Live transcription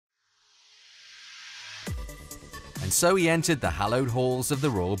and so he entered the hallowed halls of the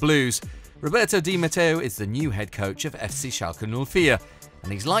Royal Blues. Roberto Di Matteo is the new head coach of FC Schalke 04,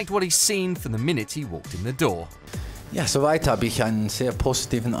 and he's liked what he's seen from the minute he walked in the door. Ja, soweit habe ich einen sehr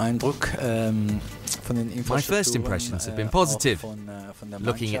positiven Eindruck von den Infrastrukturen. My first impressions have been positive,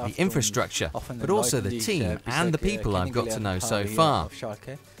 looking at the infrastructure, but also the team and the people I've got to know so far.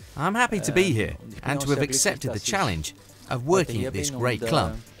 I'm happy to be here and to have accepted the challenge of working at this great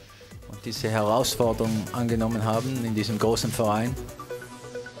club. Und diese Herausforderung angenommen haben in diesem großen Verein.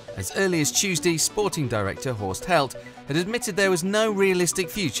 As early as Tuesday, sporting director Horst Held had admitted there was no realistic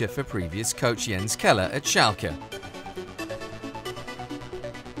future for previous coach Jens Keller at Schalke.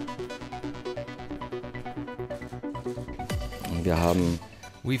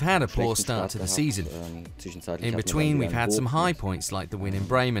 We've had a poor start to the season. In between, we've had some high points like the win in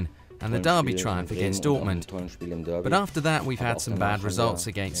Bremen and the derby triumph against Dortmund. But after that, we've had some bad results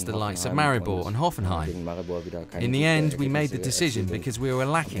against the likes of Maribor and Hoffenheim. In the end, we made the decision because we were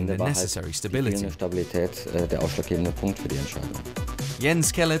lacking the necessary stability.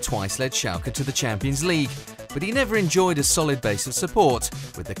 Jens Keller twice led Schalke to the Champions League, but he never enjoyed a solid base of support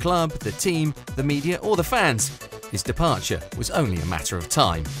with the club, the team, the media or the fans. His departure was only a matter of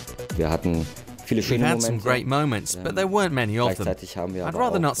time. We've had some great moments, but there weren't many of them. I'd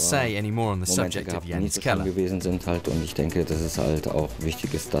rather not say any more on the subject of Jens Keller. The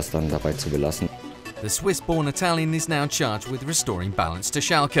Swiss-born Italian is now charged with restoring balance to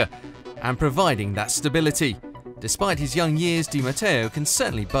Schalke and providing that stability. Despite his young years, Di Matteo can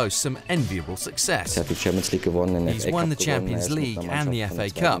certainly boast some enviable success. He's won the Champions League and the FA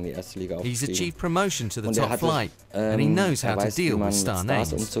Cup. He's achieved promotion to the top flight, and he knows how to deal with star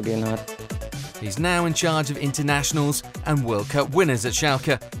names. He's now in charge of internationals and World Cup winners at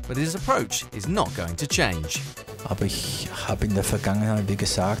Schalke, but his approach is not going to change.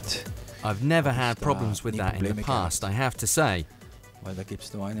 I've never had problems with that in the past, I have to say.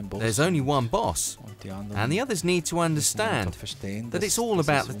 There's only one boss, and the others need to understand that it's all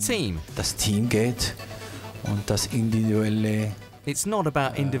about the team. It's not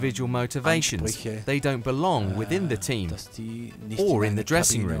about individual motivations. They don't belong within the team or in the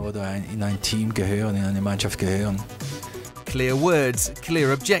dressing room. Clear words,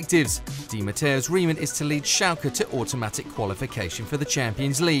 clear objectives. Di Matteo's remit is to lead Schalke to automatic qualification for the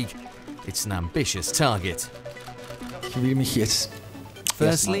Champions League. It's an ambitious target.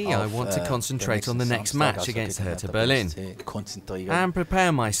 Firstly, I want to concentrate on the next match against Hertha Berlin and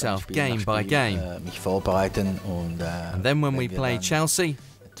prepare myself game by game. And then when we play Chelsea,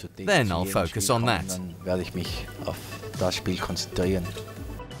 then I'll focus on that.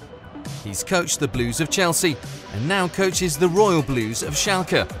 He's coached the Blues of Chelsea and now coaches the Royal Blues of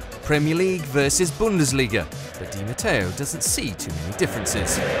Schalke. Premier League versus Bundesliga, but Di Matteo doesn't see too many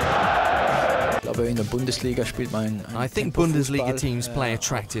differences. I think Bundesliga teams play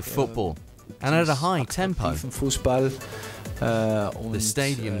attractive football and at a high tempo. The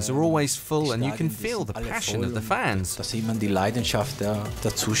stadiums are always full and you can feel the passion of the fans.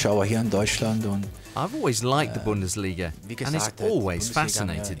 I've always liked the Bundesliga and it's always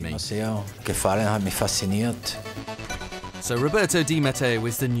fascinated me. So Roberto Di Matteo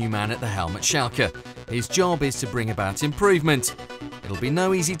is the new man at the helm at Schalke. His job is to bring about improvement. It'll be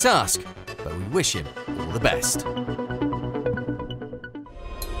no easy task, but we wish him all the best.